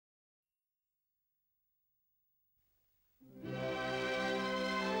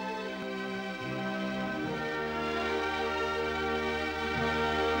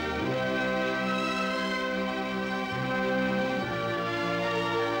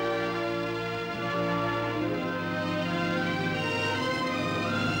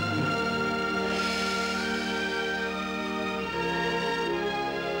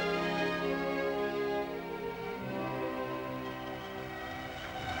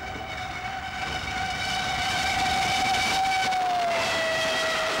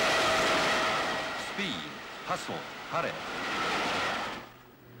Hustle, hurry.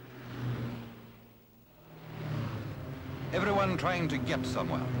 Everyone trying to get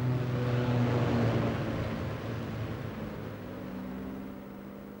somewhere.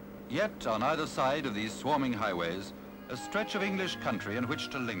 Yet, on either side of these swarming highways, a stretch of English country in which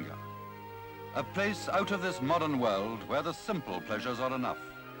to linger. A place out of this modern world where the simple pleasures are enough.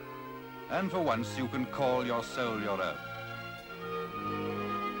 And for once you can call your soul your own.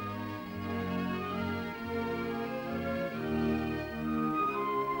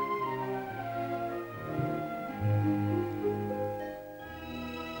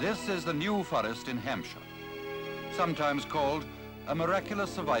 This is the New Forest in Hampshire, sometimes called a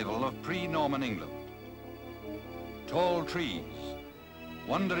miraculous survival of pre-Norman England. Tall trees,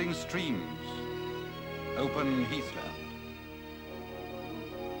 wandering streams, open heathland.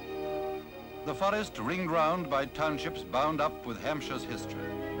 The forest ringed round by townships bound up with Hampshire's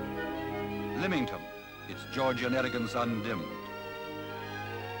history. Lymington, its Georgian elegance undimmed.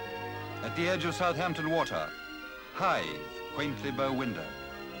 At the edge of Southampton Water, Hythe, quaintly bow-windowed.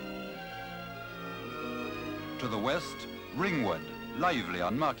 To the west, Ringwood, lively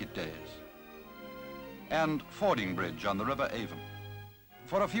on market days. And Fordingbridge on the River Avon.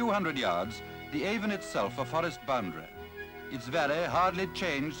 For a few hundred yards, the Avon itself a forest boundary. Its valley hardly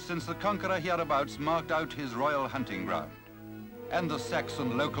changed since the conqueror hereabouts marked out his royal hunting ground. And the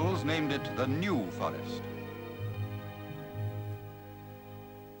Saxon locals named it the New Forest.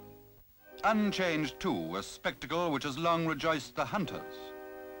 Unchanged too, a spectacle which has long rejoiced the hunters.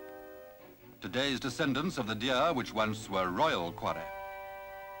 Today's descendants of the deer which once were royal quarry.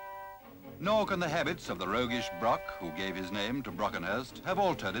 Nor can the habits of the roguish Brock, who gave his name to Brockenhurst, have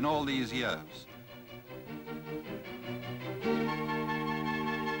altered in all these years.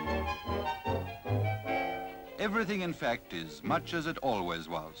 Everything, in fact, is much as it always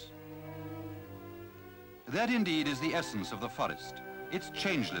was. That indeed is the essence of the forest, its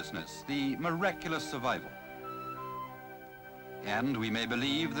changelessness, the miraculous survival. And we may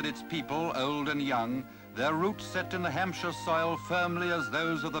believe that its people, old and young, their roots set in the Hampshire soil firmly as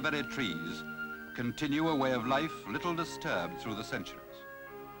those of the very trees, continue a way of life little disturbed through the centuries.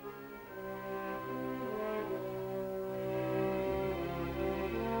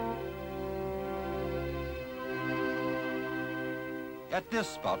 At this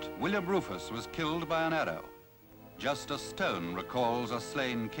spot, William Rufus was killed by an arrow. Just a stone recalls a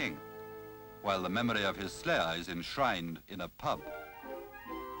slain king, while the memory of his slayer is enshrined in a pub.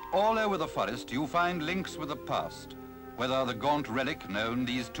 All over the forest you find links with the past, whether the gaunt relic known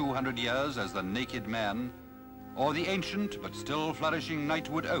these 200 years as the Naked Man, or the ancient but still flourishing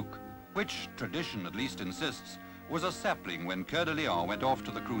Knightwood oak, which tradition at least insists was a sapling when Coeur de Lion went off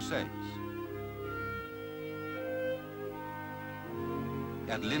to the Crusades.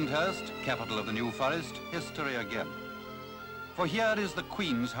 At Lyndhurst, capital of the New Forest, history again. For here is the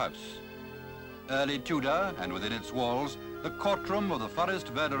Queen's house. Early Tudor, and within its walls, the courtroom of the forest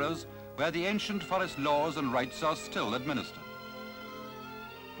verderers, where the ancient forest laws and rights are still administered.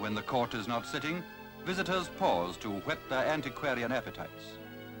 When the court is not sitting, visitors pause to whet their antiquarian appetites.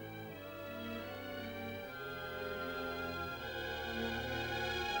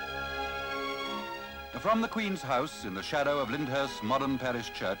 From the Queen's house, in the shadow of Lyndhurst's modern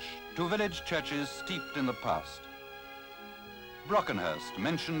parish church, to village churches steeped in the past. Brockenhurst,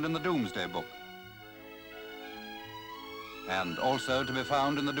 mentioned in the Domesday Book. And also to be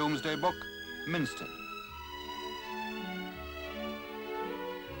found in the Domesday Book, Minstead.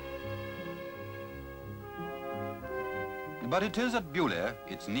 But it is at Beaulieu,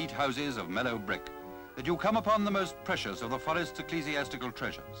 its neat houses of mellow brick, that you come upon the most precious of the forest's ecclesiastical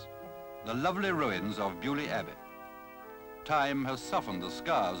treasures, the lovely ruins of Beaulieu Abbey. Time has softened the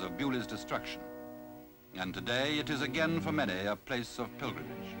scars of Beaulieu's destruction, and today it is again for many a place of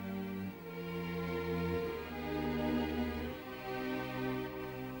pilgrimage.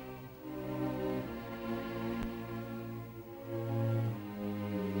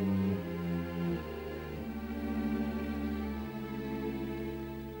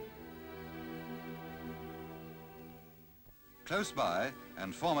 Close by,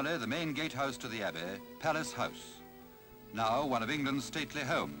 and formerly the main gatehouse to the Abbey, Palace House, now one of England's stately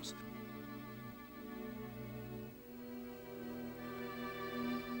homes.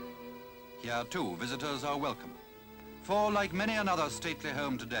 Here too, visitors are welcome. For like many another stately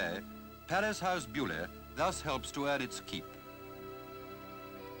home today, Palace House Beaulieu thus helps to earn its keep.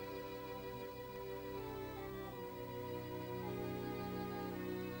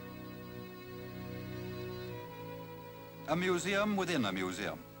 A museum within a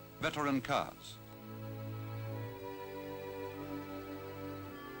museum, veteran cars.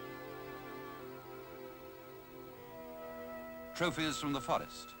 trophies from the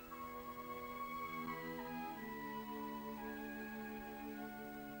forest.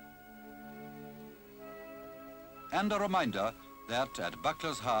 And a reminder that at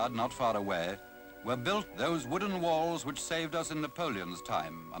Buckler's Hard, not far away, were built those wooden walls which saved us in Napoleon's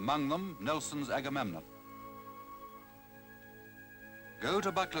time, among them Nelson's Agamemnon. Go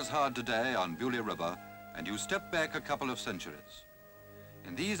to Buckler's Hard today on Beaulieu River and you step back a couple of centuries.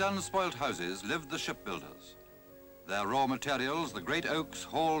 In these unspoiled houses lived the shipbuilders. Their raw materials, the great oaks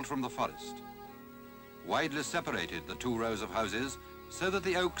hauled from the forest. Widely separated the two rows of houses so that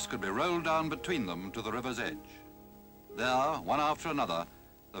the oaks could be rolled down between them to the river's edge. There, one after another,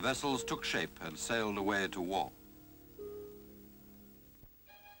 the vessels took shape and sailed away to war.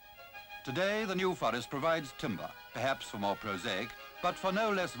 Today, the New Forest provides timber, perhaps for more prosaic, but for no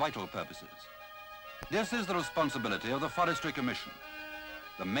less vital purposes. This is the responsibility of the Forestry Commission,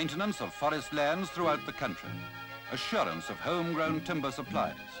 the maintenance of forest lands throughout the country, assurance of homegrown timber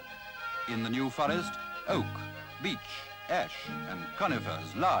supplies. In the New Forest, oak, beech, ash, and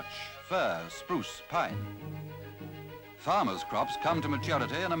conifers, larch, fir, spruce, pine. Farmers' crops come to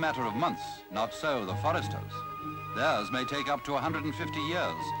maturity in a matter of months, not so the foresters. Theirs may take up to 150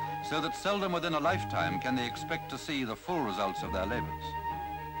 years, so that seldom within a lifetime can they expect to see the full results of their labors.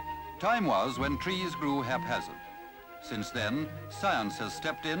 Time was when trees grew haphazard. Since then, science has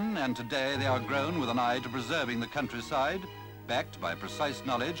stepped in, and today they are grown with an eye to preserving the countryside, backed by precise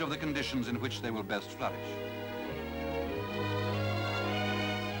knowledge of the conditions in which they will best flourish.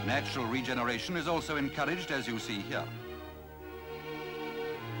 Natural regeneration is also encouraged, as you see here.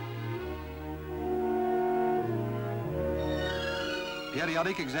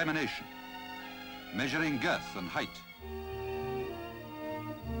 Periodic examination, measuring girth and height.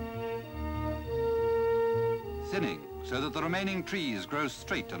 Thinning, so that the remaining trees grow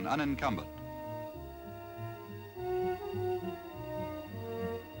straight and unencumbered.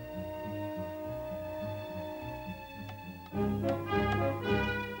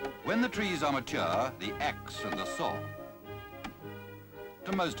 When the trees are mature, the axe and the saw.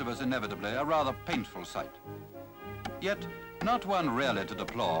 To most of us, inevitably, a rather painful sight. Yet, not one really to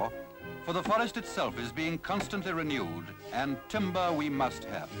deplore, for the forest itself is being constantly renewed, and timber we must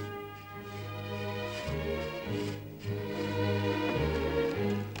have.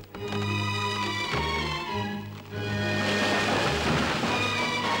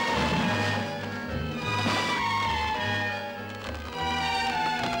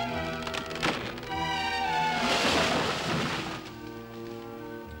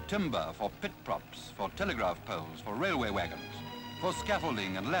 Timber for pit props, for telegraph poles, for railway wagons, for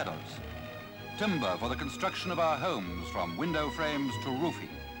scaffolding and ladders. Timber for the construction of our homes, from window frames to roofing,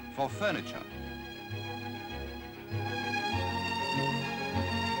 for furniture.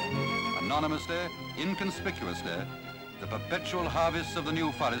 Anonymously, inconspicuously, the perpetual harvests of the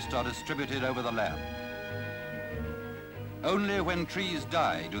New Forest are distributed over the land. Only when trees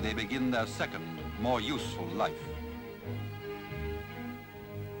die do they begin their second, more useful life.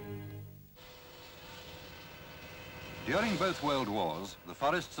 During both World Wars, the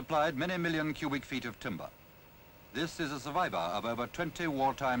forest supplied many million cubic feet of timber. This is a survivor of over 20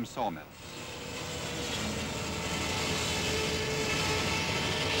 wartime sawmills.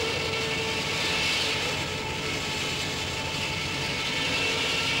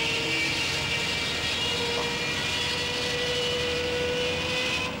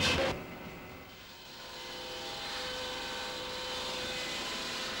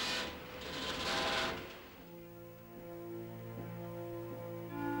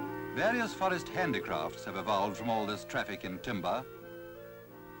 Various forest handicrafts have evolved from all this traffic in timber.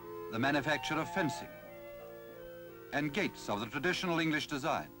 The manufacture of fencing and gates of the traditional English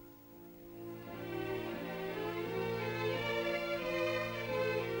design.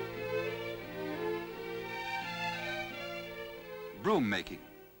 Broom making,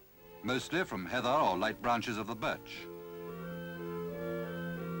 mostly from heather or light branches of the birch.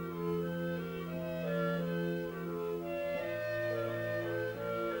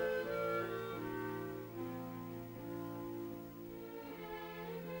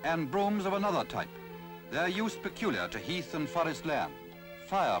 And brooms of another type, their use peculiar to heath and forest land,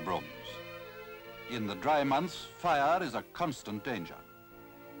 fire brooms. In the dry months, fire is a constant danger.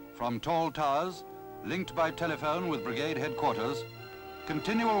 From tall towers, linked by telephone with brigade headquarters,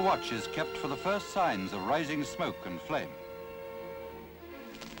 continual watch is kept for the first signs of rising smoke and flame.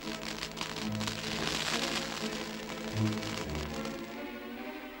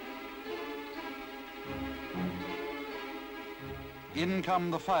 In come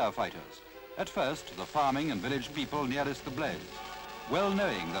the firefighters. At first, the farming and village people nearest the blaze, well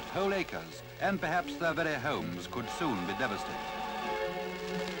knowing that whole acres and perhaps their very homes could soon be devastated.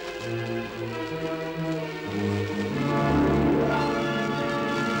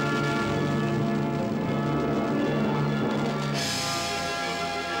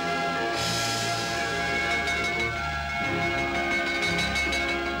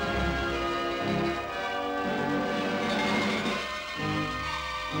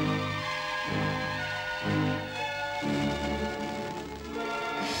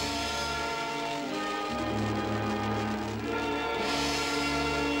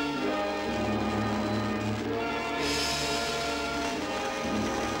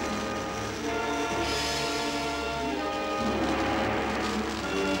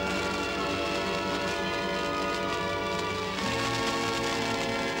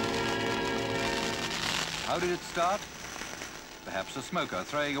 How did it start? Perhaps a smoker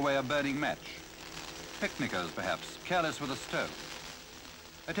throwing away a burning match. Picnickers, perhaps, careless with a stove.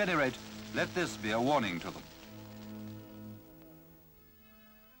 At any rate, let this be a warning to them.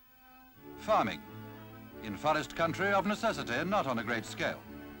 Farming. In forest country, of necessity, not on a great scale.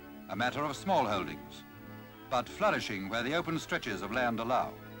 A matter of small holdings, but flourishing where the open stretches of land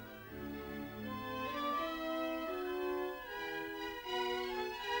allow.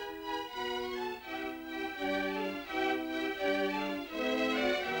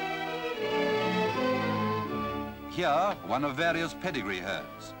 Here, one of various pedigree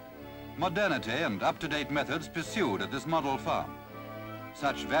herds. Modernity and up-to-date methods pursued at this model farm.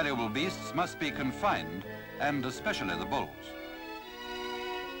 Such valuable beasts must be confined, and especially the bulls.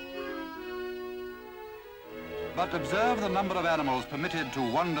 But observe the number of animals permitted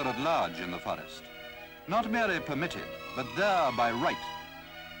to wander at large in the forest. Not merely permitted, but there by right.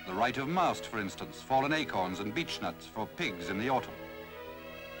 The right of mast, for instance, fallen acorns and beech nuts for pigs in the autumn.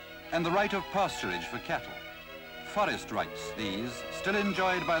 And the right of pasturage for cattle. Forest rights, these, still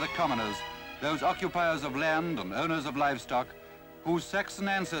enjoyed by the commoners, those occupiers of land and owners of livestock, whose Saxon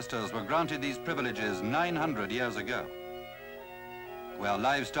ancestors were granted these privileges 900 years ago. Where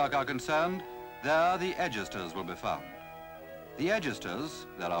livestock are concerned, there the egisters will be found. The egisters,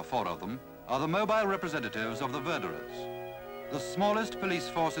 there are 4 of them, are the mobile representatives of the verderers. The smallest police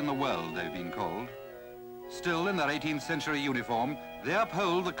force in the world, they've been called. Still in their 18th century uniform, they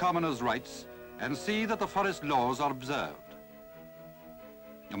uphold the commoners' rights and see that the forest laws are observed.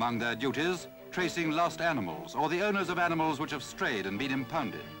 Among their duties, tracing lost animals or the owners of animals which have strayed and been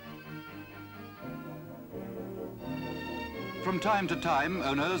impounded. From time to time,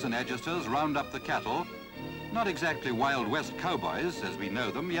 owners and egisters round up the cattle, not exactly Wild West cowboys as we know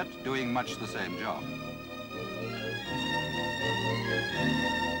them, yet doing much the same job.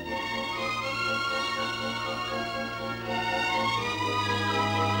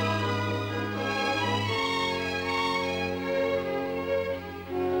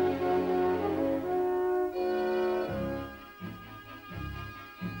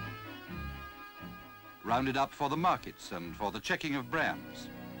 Rounded up for the markets and for the checking of brands,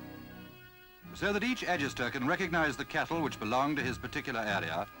 so that each egester can recognize the cattle which belong to his particular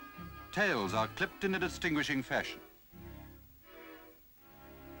area. Tails are clipped in a distinguishing fashion.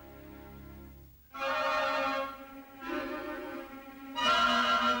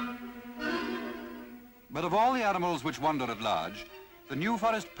 But of all the animals which wander at large, the New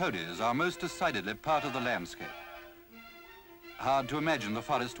Forest ponies are most decidedly part of the landscape. Hard to imagine the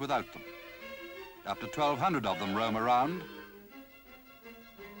forest without them. Up to 1,200 of them roam around.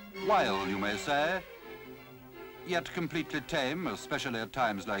 Wild, you may say, yet completely tame, especially at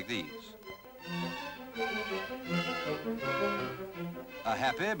times like these. A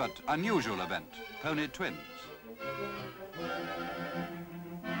happy but unusual event, pony twins.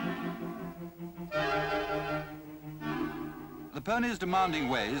 The ponies' demanding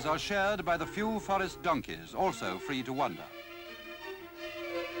ways are shared by the few forest donkeys, also free to wander.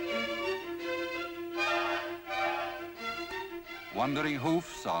 Wandering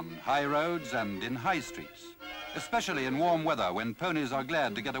hoofs on high roads and in high streets, especially in warm weather when ponies are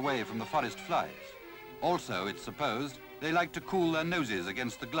glad to get away from the forest flies. Also, it's supposed, they like to cool their noses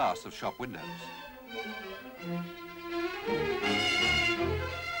against the glass of shop windows.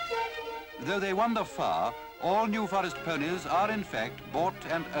 Though they wander far, all New Forest ponies are in fact bought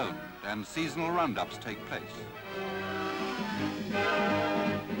and owned, and seasonal roundups take place.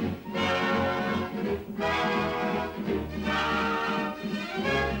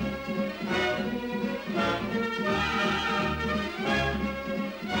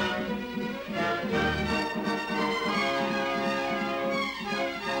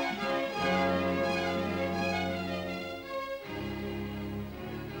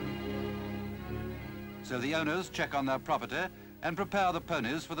 So the owners check on their property and prepare the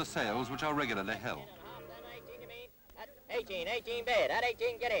ponies for the sales which are regularly held. 18, 18 bid, at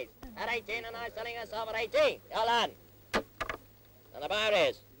 18 guineas, at 18 and I'm selling herself at 18. Well done. And the buyer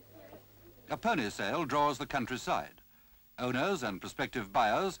is? A pony sale draws the countryside, owners and prospective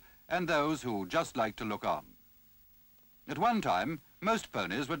buyers, and those who just like to look on. At one time, most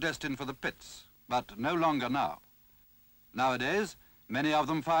ponies were destined for the pits, but no longer now. Nowadays, many of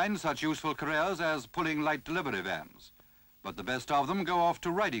them find such useful careers as pulling light delivery vans, but the best of them go off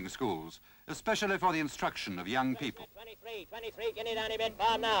to riding schools, especially for the instruction of young people. 23 guinea down a bid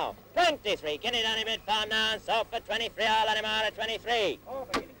farm now. 23 guinea down a bid farm now, and so for 23, I'll let him out at 23.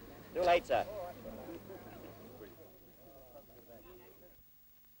 Too late, sir.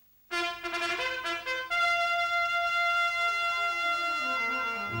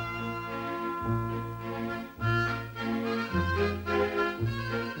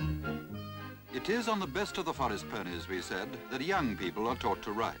 It is on the best of the forest ponies, we said, that young people are taught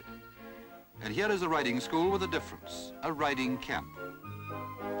to ride. And here is a riding school with a difference, a riding camp.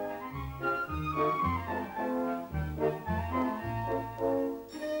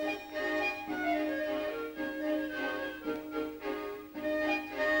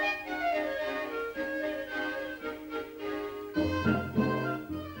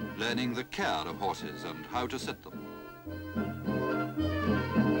 Learning the care of horses and how to sit them.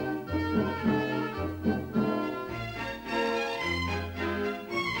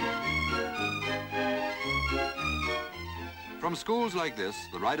 From schools like this,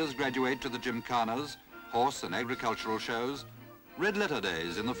 the riders graduate to the gymkhanas, horse and agricultural shows, red letter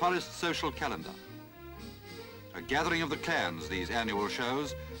days in the forest social calendar. A gathering of the clans, these annual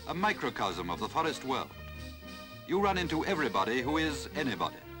shows, a microcosm of the forest world. You run into everybody who is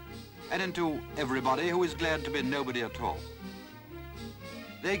anybody, and into everybody who is glad to be nobody at all.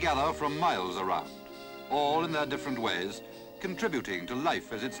 They gather from miles around, all in their different ways, contributing to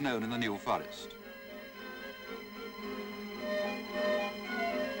life as it's known in the New Forest.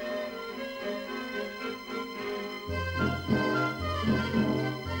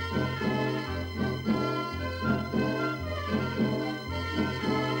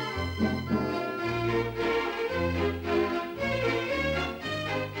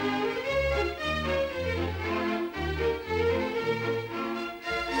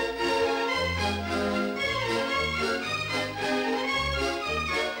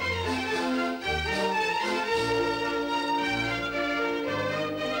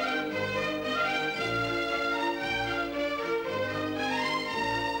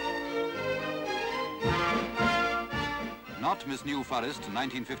 Not Miss New Forest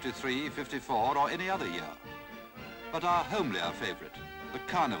 1953, 54 or any other year, but our homelier favourite, the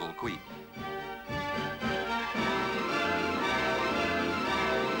Carnival Queen.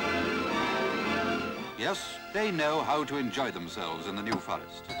 Yes, they know how to enjoy themselves in the New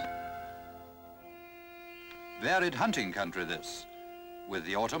Forest. Varied hunting country this. With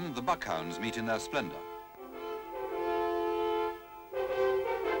the autumn, the buckhounds meet in their splendour.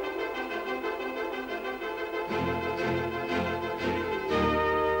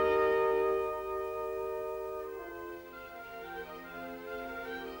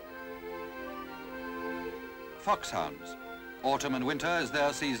 Foxhounds. Autumn and winter is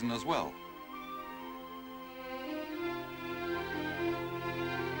their season as well.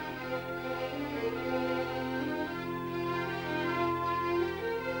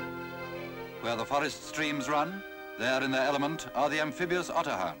 Where the forest streams run, there in their element are the amphibious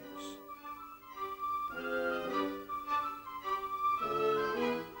otterhounds.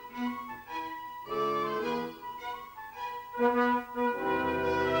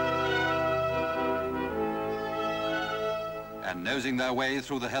 And nosing their way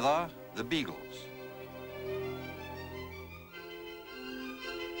through the heather, the beagles.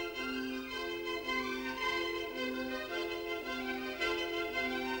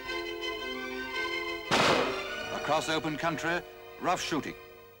 Across open country, rough shooting.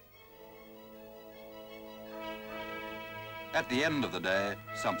 At the end of the day,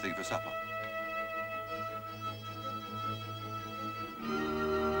 something for supper.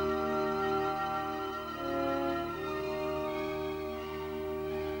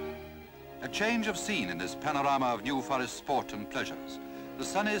 A change of scene in this panorama of New Forest sport and pleasures, the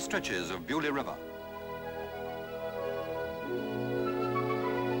sunny stretches of Bewley River.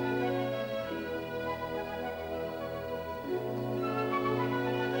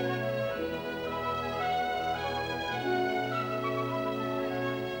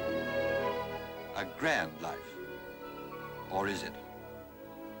 A grand life, or is it?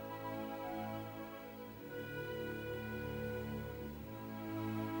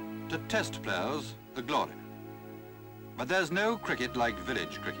 To test players, the glory. But there's no cricket like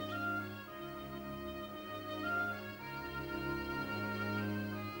village cricket.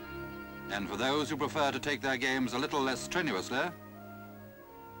 And for those who prefer to take their games a little less strenuously,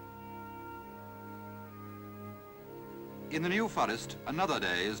 in the New Forest, another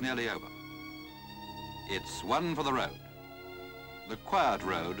day is nearly over. It's one for the road. The quiet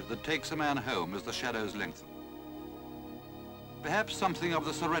road that takes a man home as the shadows lengthen. Perhaps something of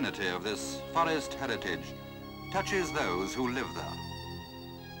the serenity of this forest heritage touches those who live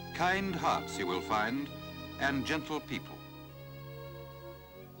there. Kind hearts you will find, and gentle people.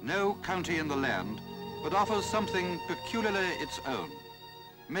 No county in the land but offers something peculiarly its own,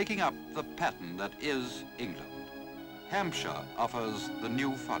 making up the pattern that is England. Hampshire offers the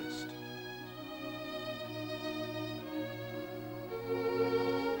New Forest.